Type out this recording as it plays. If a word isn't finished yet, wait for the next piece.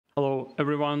Hello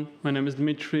everyone, my name is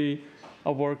Dmitrii.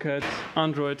 I work at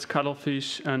Android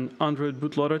Cuttlefish and Android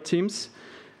bootloader teams.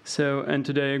 And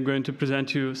today I'm going to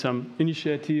present you some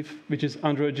initiative, which is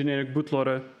Android generic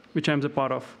bootloader, which I'm a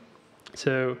part of.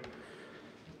 So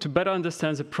to better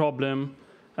understand the problem,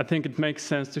 I think it makes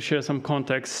sense to share some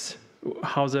context,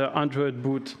 how the Android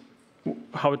boot,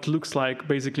 how it looks like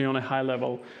basically on a high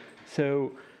level.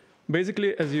 So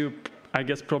basically, as you, I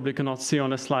guess, probably cannot see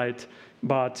on a slide,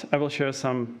 but I will share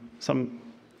some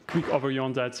quick overview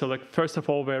on that. So like, first of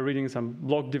all, we're reading some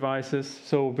block devices.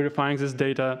 So verifying this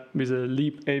data with a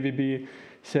leap AVB.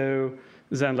 So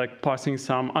then like parsing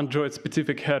some Android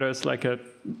specific headers, like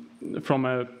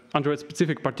from Android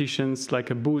specific partitions, like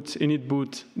a boot, init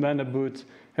boot, vendor boot,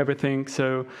 everything.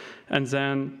 So, and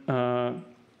then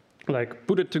like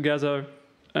put it together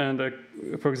and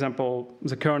for example,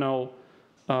 the kernel,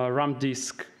 RAM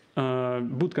disk,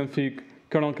 boot config,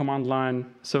 kernel command line.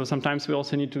 So sometimes we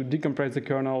also need to decompress the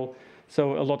kernel.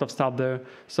 So a lot of stuff there.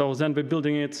 So then we're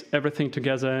building it, everything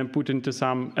together and put into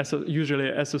some, usually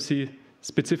SoC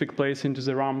specific place into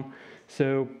the RAM.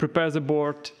 So prepare the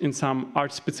board in some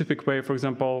ARC specific way. For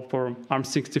example, for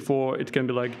ARM64, it can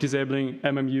be like disabling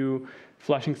MMU,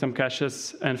 flashing some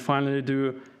caches, and finally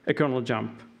do a kernel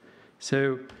jump.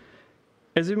 So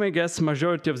as you may guess,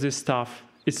 majority of this stuff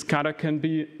can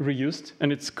be reused,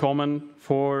 and it's common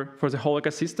for the whole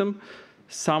ecosystem.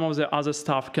 Some of the other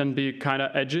stuff can be kind of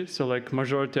edgy, so like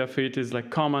majority of it is like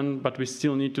common, but we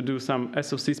still need to do some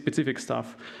SoC specific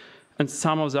stuff. And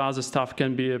some of the other stuff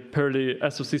can be purely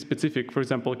SoC specific, for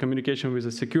example, communication with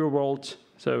a secure world,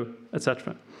 so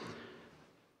etc.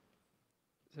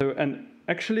 So, and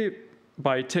actually,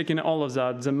 by taking all of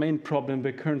that, the main problem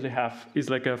we currently have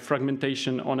is like a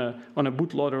fragmentation on a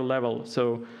bootloader level.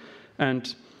 So,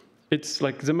 and it's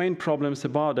like the main problems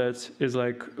about it is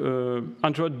like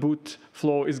Android boot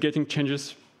flow is getting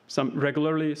changes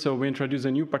regularly. So we introduce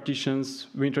new partitions,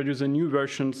 we introduce new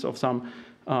versions of some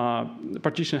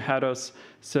partition headers.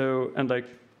 So, and like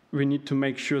we need to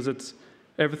make sure that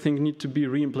everything needs to be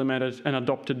re-implemented and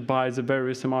adopted by the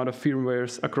various amount of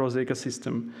firmwares across the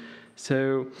ecosystem.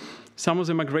 So some of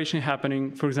the migration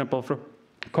happening, for example, from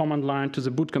command line to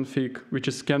the boot config,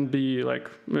 which can be like,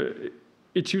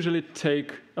 it usually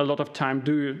take a lot of time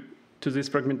due to this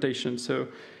fragmentation. So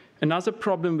another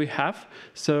problem we have,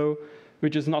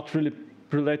 which is not really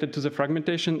related to the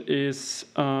fragmentation, is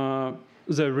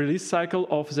the release cycle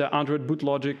of the Android boot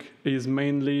logic is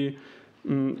mainly,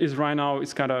 right now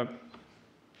is kind of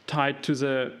tied to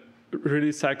the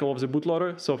release cycle of the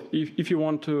bootloader. So if you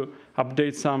want to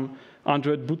update some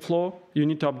Android boot flow, you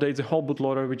need to update the whole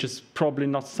bootloader, which is probably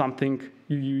not something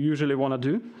you usually want to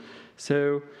do.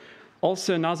 So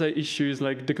also another issue is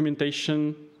like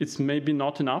documentation. It's maybe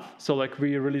not enough. So like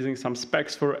we're releasing some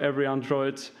specs for every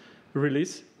Android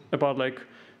release about like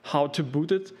how to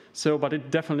boot it. So, but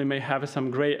it definitely may have some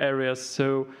gray areas.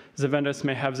 So the vendors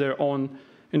may have their own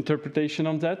interpretation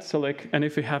on that. So like, and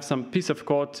if we have some piece of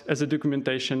code as a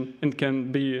documentation, it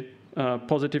can be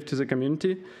positive to the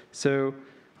community. So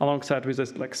alongside with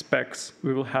this like specs,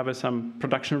 we will have some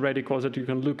production ready code that you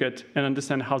can look at and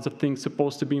understand how the thing's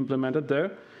supposed to be implemented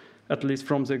there, at least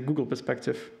from the Google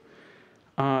perspective.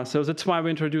 So that's why we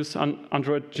introduced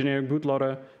Android generic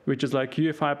bootloader, which is like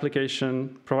UEFI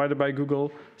application provided by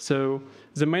Google. So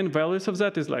the main values of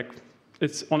that is like,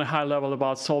 it's on a high level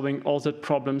about solving all the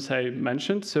problems I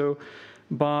mentioned. So,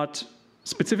 but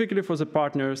specifically for the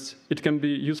partners, it can be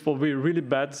useful. We're really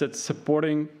bad at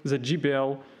supporting the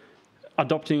GBL,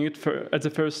 adopting it at the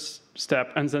first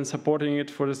step, and then supporting it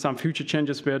for some future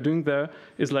changes we are doing there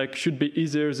is like, should be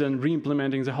easier than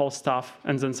re-implementing the whole stuff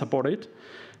and then support it.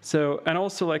 So, and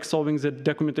also like solving the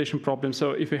documentation problem.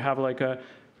 So if you have like a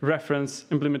reference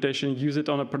implementation, use it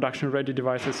on a production ready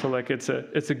devices. So like it's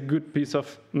a good piece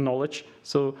of knowledge.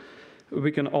 So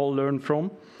we can all learn from.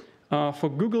 For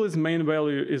Google, its main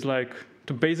value is like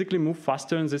to basically move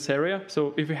faster in this area.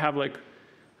 So if you have like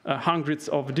hundreds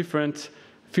of different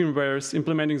firmwares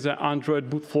implementing the Android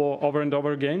boot flow over and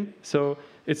over again, so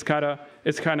it's kind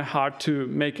of hard to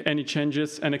make any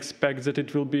changes and expect that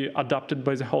it will be adopted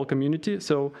by the whole community.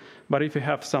 So, but if you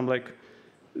have some like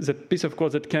that piece of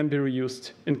code that can be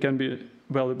reused and can be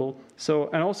valuable. So,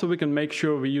 and also we can make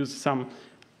sure we use some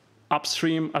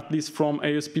upstream, at least from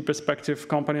ASP perspective,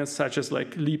 components such as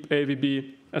like Leap,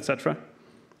 AVB, etc.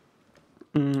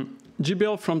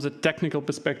 GBL from the technical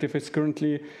perspective is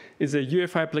currently a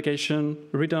UEFI application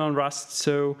written on Rust,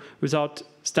 so without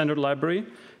standard library.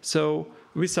 So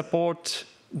we support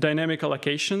dynamic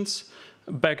allocations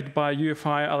backed by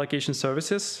UEFI allocation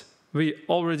services. We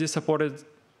already supported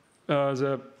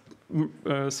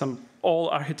some all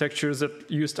architectures that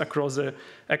used across the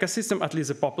ecosystem, at least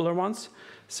the popular ones.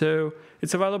 So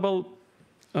it's available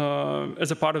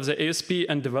as a part of the ASP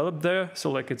and developed there.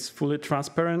 So like it's fully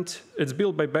transparent. It's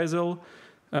built by Bazel.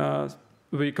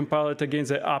 We compile it against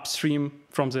the upstream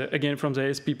from the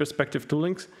ASP perspective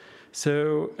toolings.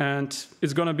 So, and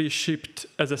it's going to be shipped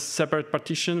as a separate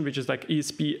partition, which is like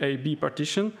ESP AB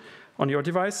partition on your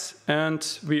device. And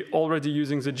we're already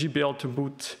using the GBL to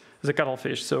boot the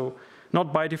cuttlefish. So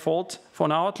not by default for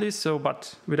now at least, so,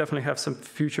 but we definitely have some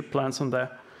future plans on there.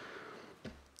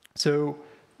 So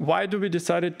why do we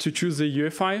decided to choose the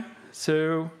UEFI?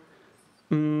 So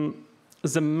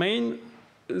the main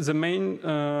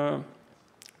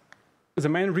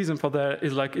reason for that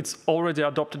is like it's already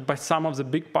adopted by some of the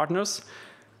big partners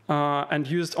and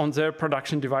used on their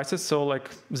production devices. So like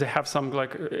they have some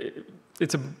like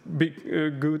it's a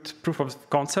big good proof of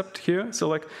concept here. So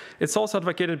like it's also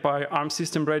advocated by ARM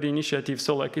System Ready initiative.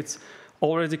 So like it's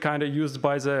already kind of used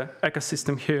by the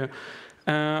ecosystem here.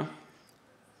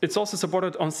 It's also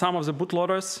supported on some of the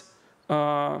bootloaders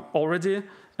already,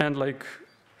 and like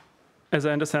as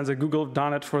I understand, the Google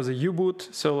done it for the U-boot.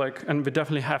 So like, and we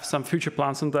definitely have some future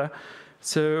plans on there.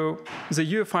 So the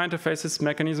UEFI interfaces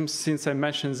mechanism, since I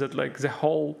mentioned that like the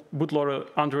whole bootloader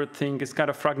Android thing is kind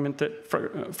of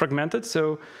fragmented.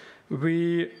 So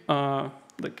we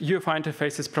like UEFI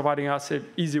interface is providing us an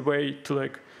easy way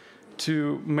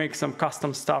to make some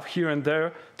custom stuff here and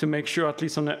there to make sure, at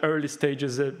least on the early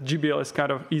stages, that GBL is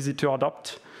kind of easy to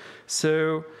adopt.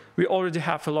 So we already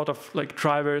have a lot of like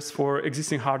drivers for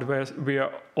existing hardware we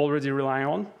are already relying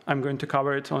on. I'm going to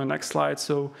cover it on the next slide.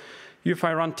 So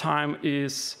UEFI runtime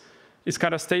is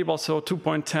kind of stable. So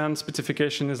 2.10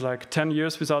 specification is like 10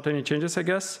 years without any changes, I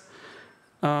guess.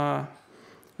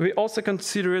 We also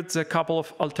considered a couple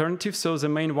of alternatives. So the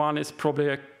main one is probably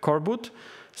a core boot.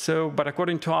 So, but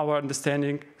according to our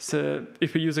understanding, so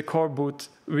if we use a core boot,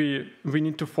 we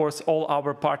need to force all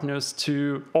our partners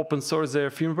to open source their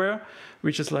firmware,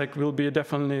 which is like will be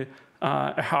definitely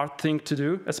a hard thing to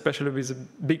do, especially with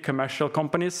big commercial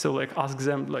companies. So like ask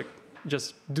them like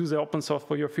just do the open source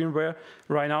for your firmware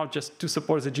right now just to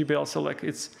support the GBL. So like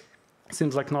it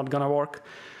seems like not gonna work.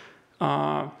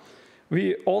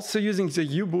 We also using the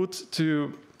U-boot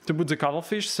to boot the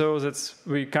cuttlefish, so that's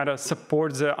we kind of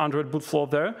support the Android boot flow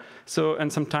there. So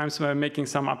and sometimes we're making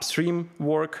some upstream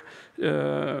work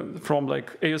from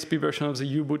like ASP version of the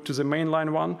U-boot to the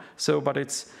mainline one. So, but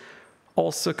it's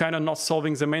also kind of not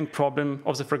solving the main problem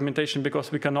of the fragmentation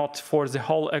because we cannot force the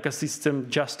whole ecosystem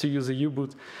just to use a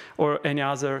U-boot or any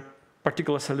other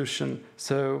particular solution.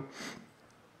 So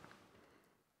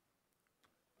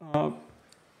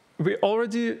we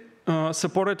already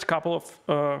supported a couple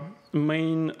of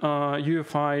main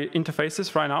UEFI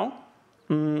interfaces right now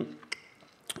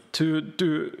to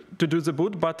do the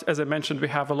boot, but as I mentioned, we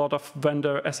have a lot of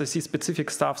vendor SoC specific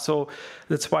stuff, so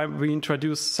that's why we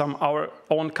introduced some our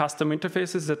own custom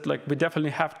interfaces that like we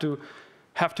definitely have to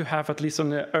have at least on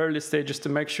the early stages to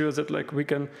make sure that like we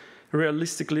can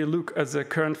realistically look at the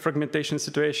current fragmentation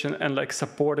situation and like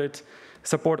support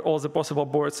all the possible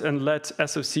boards and let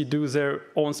SoC do their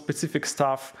own specific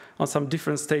stuff on some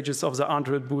different stages of the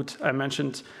Android boot I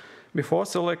mentioned before.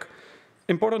 So like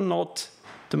important note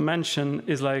to mention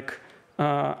is like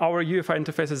our UEFI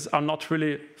interfaces are not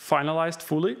really finalized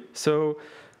fully. So,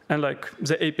 and like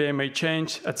the API may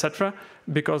change, etc.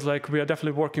 Because like we are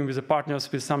definitely working with the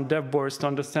partners with some dev boards to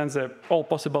understand the all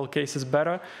possible cases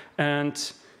better.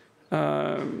 And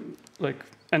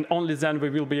and only then we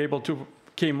will be able to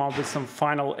came up with some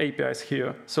final APIs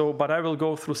here. So, but I will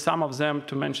go through some of them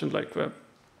to mention like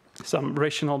some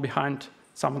rationale behind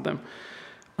some of them.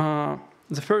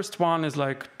 The first one is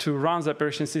like to run the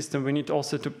operation system, we need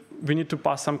to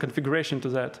pass some configuration to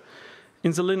that.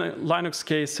 In the Linux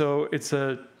case, so it's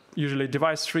usually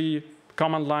device tree,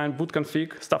 command line, boot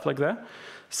config, stuff like that.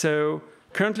 So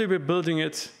currently we're building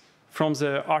it from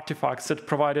the artifacts that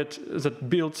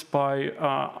built by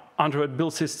Android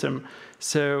build system.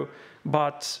 So,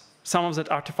 but some of that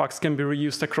artifacts can be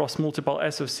reused across multiple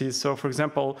SoCs. So for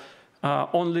example,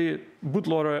 only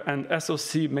bootloader and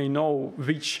SoC may know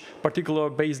which particular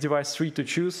base device tree to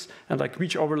choose and like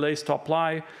which overlays to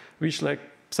apply, which like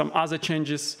some other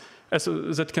changes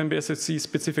that can be SoC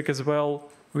specific as well,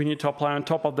 we need to apply on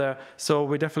top of that. So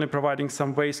we're definitely providing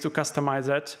some ways to customize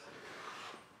that.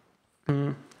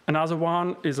 Another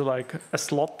one is like a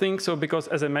slot thing. So because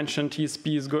as I mentioned,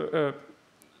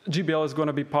 GBL is going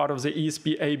to be part of the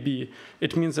ESP AB.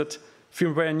 It means that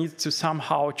firmware needs to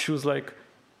somehow choose like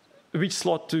which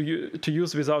slot to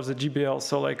use without the GBL.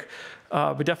 So like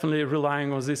we're definitely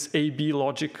relying on this AB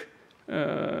logic,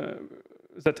 the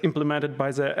that implemented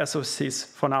by the SoCs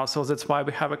for now. So that's why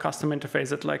we have a custom interface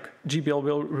that like GBL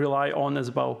will rely on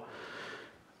as well.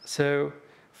 So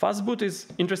fastboot is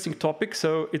interesting topic.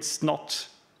 So it's not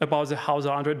about how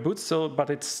the Android boots, but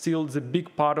it's still the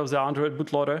big part of the Android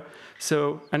bootloader.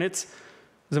 So, and it's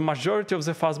the majority of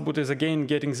the fastboot is again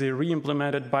getting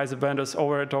re-implemented by the vendors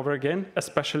over and over again,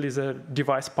 especially the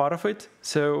device part of it.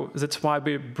 So that's why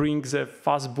we bring the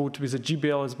fastboot with the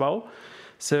GBL as well.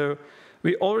 So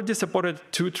we already supported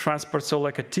 2 transports, so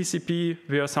like a TCP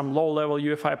via some low-level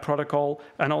UEFI protocol,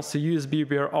 and also USB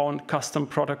via our own custom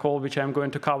protocol, which I'm going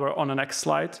to cover on the next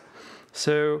slide.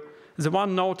 So the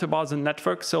one note about the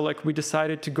network, so like we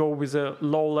decided to go with a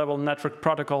low-level network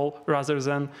protocol rather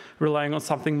than relying on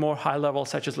something more high-level,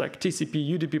 such as like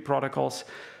TCP, UDP protocols,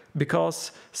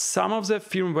 because some of the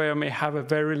firmware may have a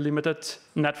very limited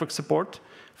network support.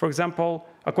 For example,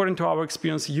 according to our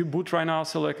experience, U-boot right now,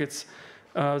 so like it's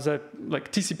the like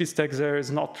TCP stack there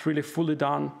is not really fully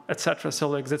done, etc. So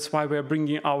like that's why we're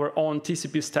bringing our own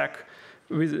TCP stack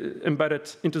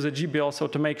embedded into the GBL, so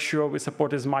to make sure we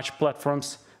support as much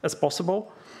platforms as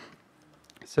possible.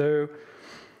 So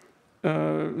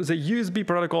the USB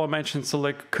protocol I mentioned, so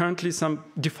like currently some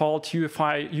default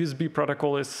UEFI USB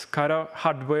protocol is kind of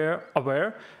hardware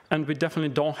aware, and we definitely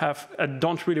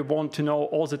don't really want to know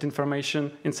all that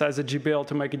information inside the GBL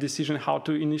to make a decision how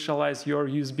to initialize your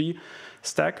USB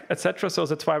stack, etc. So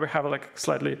that's why we have like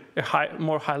slightly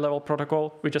more high-level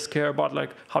protocol. We just care about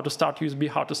like how to start USB,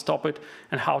 how to stop it,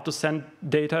 and how to send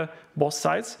data both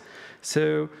sides.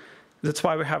 So that's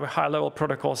why we have a high-level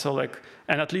protocol. So like,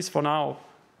 and at least for now,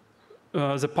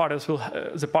 the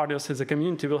partners in the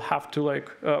community will have to like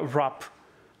wrap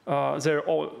their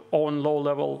own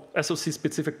low-level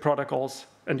SoC-specific protocols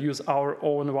and use our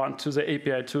own one to the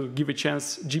API to give a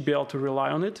chance GBL to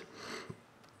rely on it.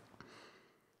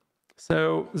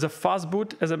 So the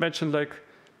fastboot, as I mentioned, like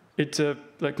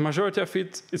like majority of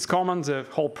it is common, the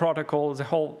whole protocol, the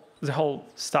whole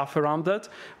stuff around that,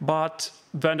 but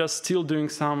vendors still doing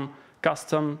some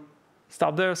custom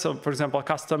stuff there. So for example,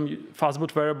 custom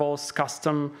fastboot variables,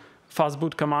 custom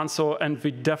fastboot commands, and we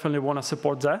definitely want to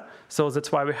support that. So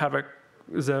that's why we have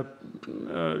the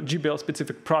GBL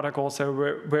specific protocol, so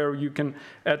where you can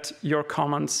add your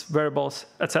commands, variables,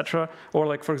 etc. Or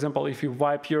like, for example, if you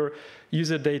wipe your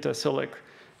user data, so like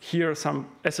here some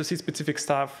SoC specific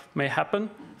stuff may happen.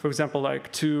 For example,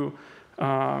 like to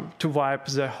wipe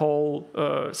the whole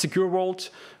secure world,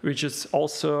 which is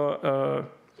also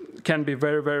can be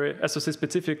very, very SoC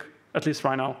specific, at least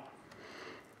right now.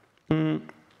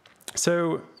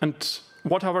 So, and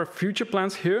what are our future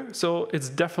plans here? So it's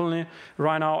definitely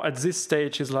right now at this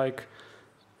stage is like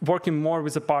working more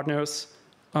with the partners,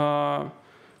 also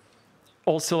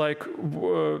like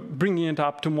bringing it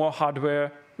up to more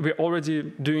hardware. We're already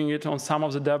doing it on some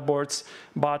of the dev boards,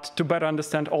 but to better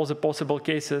understand all the possible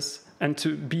cases and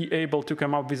to be able to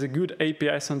come up with a good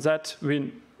APIs on that,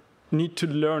 we need to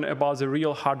learn about the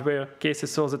real hardware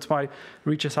cases. So that's why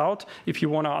reach us out if you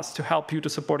want us to help you to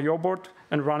support your board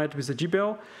and run it with the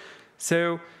GBL.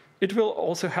 So it will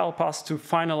also help us to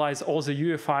finalize all the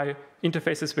UEFI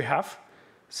interfaces we have.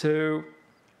 So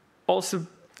also,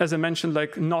 as I mentioned,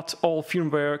 like not all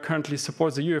firmware currently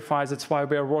supports the UEFI. That's why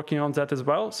we are working on that as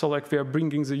well. So like we are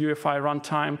bringing the UEFI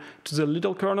runtime to the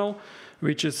little kernel,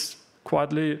 which is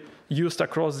widely used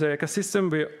across the ecosystem.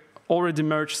 We already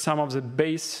merged some of the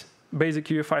basic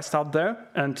UEFI stuff there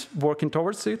and working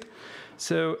towards it.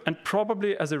 So, and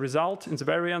probably as a result in the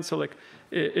very end, so like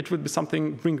it would be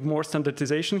something, bring more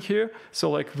standardization here. So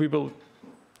like we will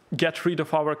get rid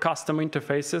of our custom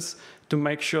interfaces to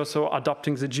make sure so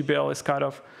adopting the GBL is kind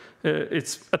of,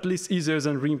 it's at least easier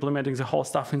than re-implementing the whole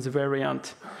stuff in the very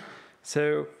end.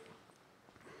 So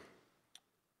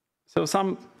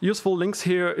some useful links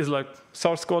here is like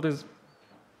source code is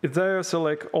there, so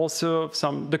like also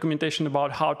some documentation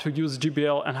about how to use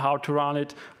GBL and how to run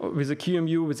it with the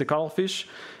QEMU, with the cuttlefish.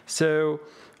 So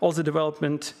all the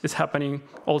development is happening,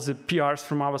 all the PRs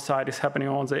from our side is happening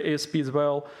on the ASP as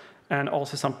well, and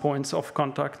also some points of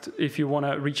contact if you want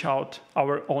to reach out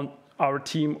our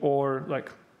team or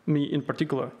like me in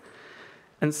particular.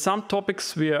 And some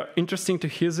topics we are interesting to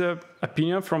hear the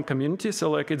opinion from community.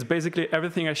 So like it's basically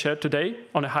everything I shared today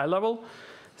on a high level.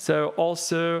 So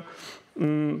also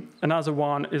another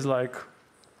one is like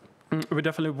we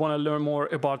definitely want to learn more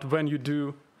about when you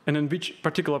do and in which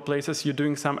particular places you're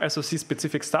doing some SoC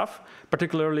specific stuff,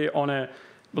 particularly on a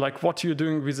like what you're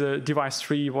doing with a device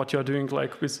tree, what you're doing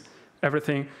like with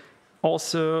everything.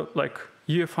 Also like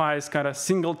UEFI is kind of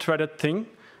single threaded thing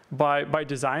by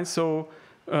design. So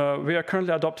we are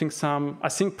currently adopting some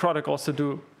async protocols to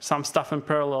do some stuff in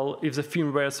parallel if the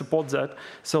firmware supports that.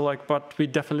 So like, but we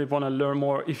definitely want to learn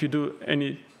more if you do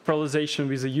any parallelization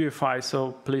with the UEFI,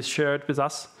 so please share it with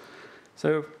us.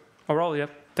 So overall, yeah,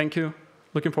 thank you.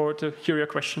 Looking forward to hear your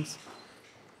questions.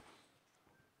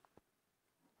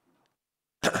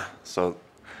 So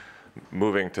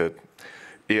moving to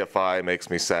EFI makes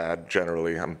me sad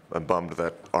generally. I'm bummed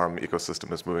that ARM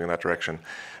ecosystem is moving in that direction.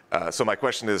 So my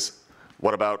question is,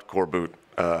 what about core boot?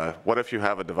 What if you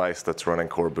have a device that's running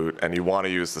core boot and you want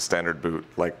to use the standard boot,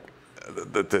 like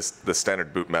the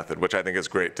standard boot method, which I think is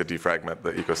great to defragment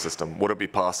the ecosystem? Would it be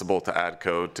possible to add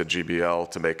code to GBL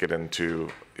to make it into,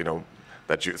 you know,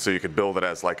 so you could build it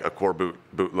as like a core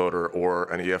bootloader or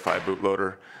an EFI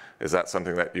bootloader? Is that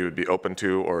something that you would be open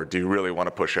to, or do you really want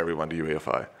to push everyone to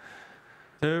UEFI?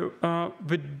 So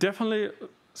we definitely,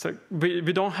 so we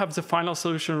don't have the final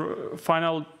solution,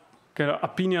 final kind of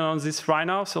opinion on this right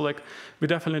now. So like, we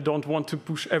definitely don't want to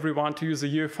push everyone to use the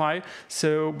UEFI.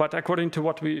 So, but according to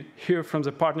what we hear from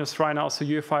the partners right now, so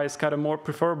UEFI is kind of more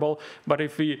preferable. But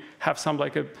if we have some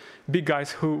like big guys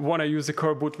who want to use the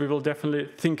core boot, we will definitely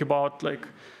think about like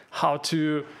how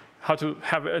to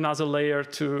have another layer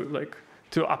to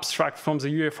abstract from the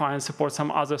UEFI and support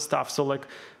some other stuff. So like,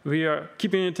 we are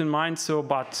keeping it in mind. So,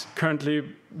 but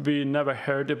currently we never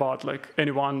heard about like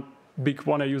anyone big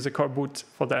want to use a core boot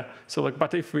for that. So like,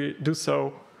 but if we do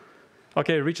so,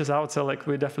 okay, reach us out. So like,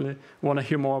 we definitely want to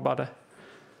hear more about it.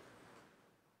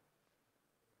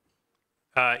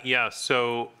 Yeah.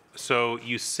 So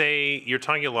you say you're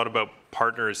talking a lot about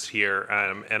partners here,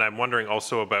 and I'm wondering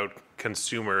also about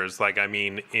consumers. Like, I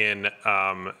mean, in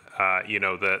you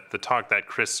know, the talk that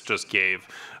Chris just gave,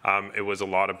 it was a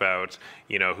lot about,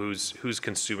 you know, who's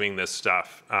consuming this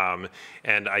stuff,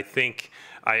 and I think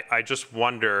I just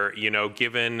wonder, you know,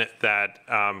 given that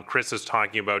Chris is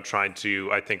talking about trying to,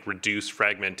 I think, reduce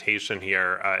fragmentation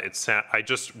here, I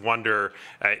just wonder,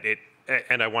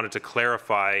 and I wanted to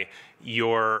clarify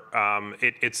your,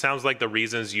 it sounds like the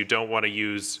reasons you don't want to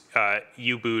use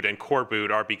U-boot and core boot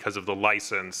are because of the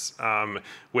license,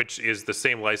 which is the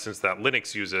same license that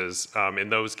Linux uses in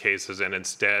those cases, and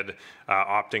instead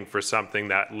opting for something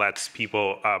that lets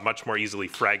people much more easily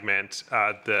fragment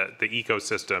the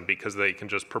ecosystem because they can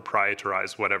just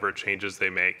proprietarize whatever changes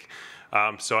they make.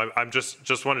 So I'm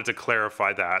just wanted to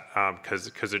clarify that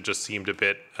because it just seemed a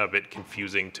bit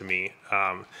confusing to me,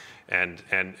 and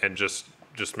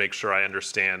just make sure I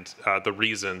understand the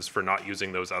reasons for not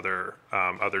using those other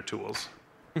tools.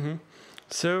 Mm-hmm.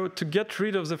 So to get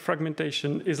rid of the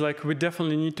fragmentation is like, we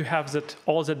definitely need to have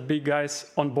all that big guys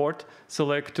on board. So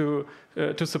like to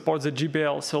support the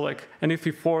GBL. So like, and if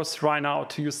we force right now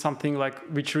to use something like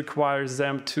which requires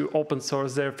them to open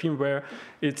source their firmware,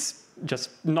 it's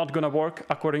just not going to work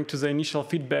according to the initial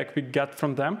feedback we get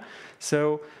from them.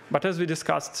 So, but as we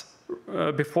discussed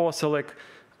before, so like,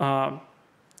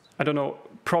 I don't know,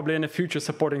 probably in the future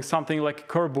supporting something like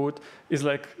core boot is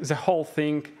like the whole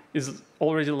thing is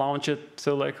already launched.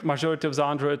 So like majority of the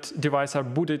Android devices are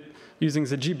booted using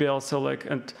the GBL. So like,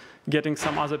 and getting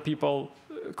some other people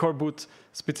core boot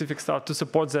specific stuff to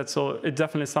support that. So it's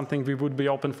definitely something we would be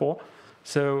open for.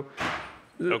 So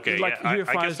okay, like yeah,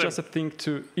 UEFI is just a thing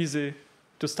easy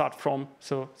to start from.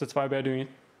 So that's why we're doing it.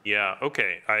 Yeah,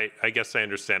 okay, I guess I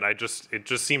understand. It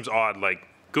just seems odd, like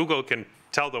Google can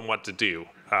tell them what to do.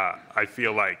 I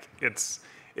feel like it's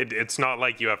not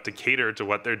like you have to cater to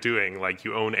what they're doing. Like,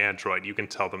 you own Android, you can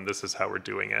tell them this is how we're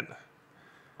doing it.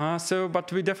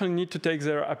 But we definitely need to take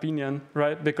their opinion,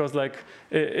 right? Because like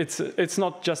it's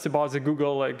not just about the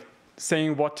Google like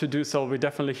saying what to do. So we're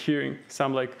definitely hearing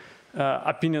some like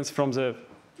opinions from the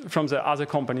other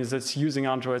companies that's using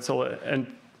Android. So and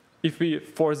if we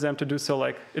force them to do so,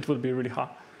 like it will be really hard.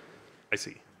 I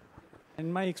see.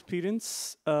 In my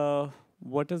experience,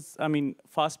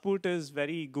 fastboot is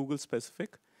very Google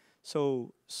specific.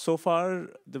 So far,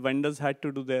 the vendors had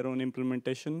to do their own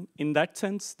implementation. In that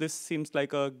sense, this seems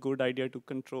like a good idea to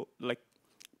control, like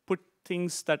put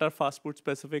things that are fastboot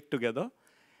specific together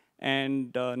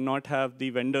and not have the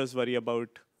vendors worry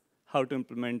about how to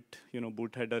implement, you know,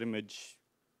 boot header image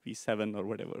v7 or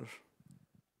whatever.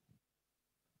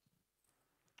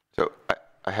 So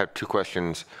I have two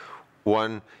questions.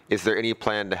 One, is there any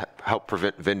plan to help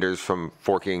prevent vendors from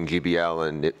forking GBL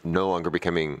and it no longer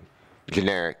becoming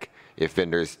generic if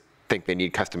vendors think they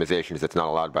need customizations that's not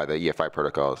allowed by the EFI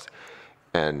protocols?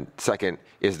 And second,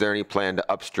 is there any plan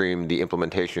to upstream the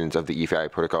implementations of the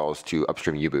EFI protocols to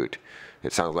upstream U-boot?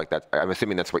 It sounds like that. I'm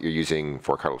assuming that's what you're using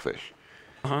for Cuttlefish.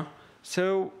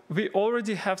 So we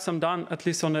already have some done, at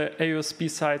least on the AOSP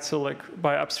side, so like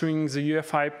by upstreaming the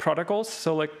UEFI protocols.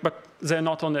 So like, but they're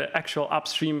not on the actual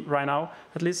upstream right now,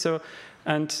 at least. So,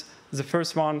 and the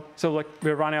first one, so like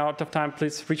we're running out of time.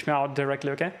 Please reach me out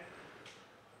directly, okay?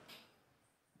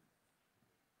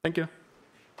 Thank you.